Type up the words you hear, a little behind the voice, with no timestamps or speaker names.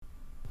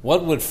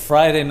What would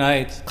Friday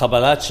night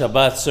Kabbalat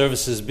Shabbat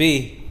services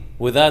be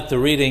without the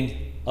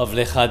reading of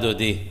Lekha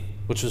Dodi,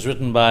 which was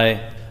written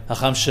by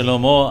Hacham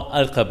Shlomo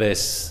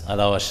Alkabes,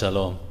 Alav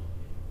Shalom?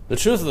 The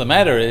truth of the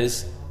matter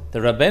is that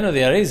Rabbeinu the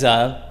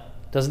Arizal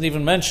doesn't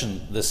even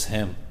mention this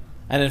hymn.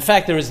 And in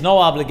fact, there is no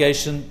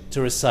obligation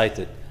to recite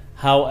it.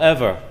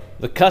 However,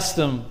 the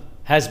custom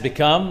has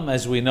become,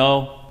 as we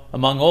know,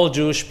 among all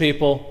Jewish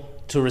people,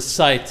 to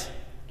recite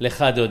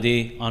Lekha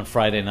Dodi on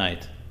Friday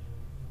night.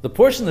 The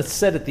portion that's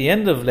said at the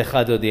end of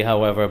Lekha Dodi,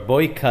 however,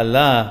 Boee,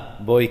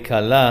 Kallah, Boee,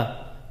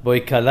 Kallah,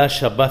 Boee, Kallah,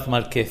 Shabbat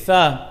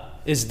Malketha,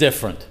 is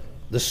different.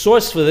 The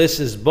source for this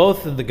is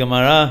both in the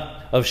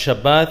Gemara of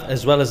Shabbat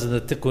as well as in the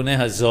Tikkunei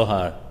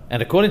HaZohar.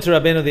 And according to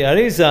Rabbeinu the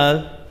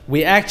Arizal,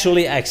 we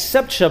actually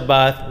accept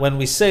Shabbat when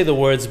we say the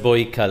words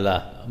Boee,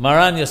 Kallah.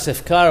 Maran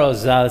Yosef Karo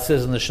Zal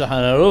says in the Shulchan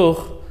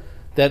Aruch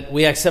that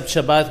we accept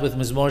Shabbat with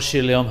Mizmor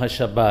Shir Yom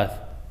HaShabbat.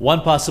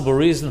 One possible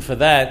reason for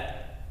that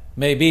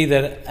may be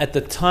that at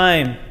the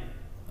time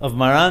of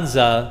Maran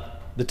Zal,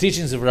 the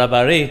teachings of Rabbi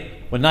Ari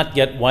were not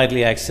yet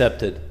widely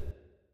accepted.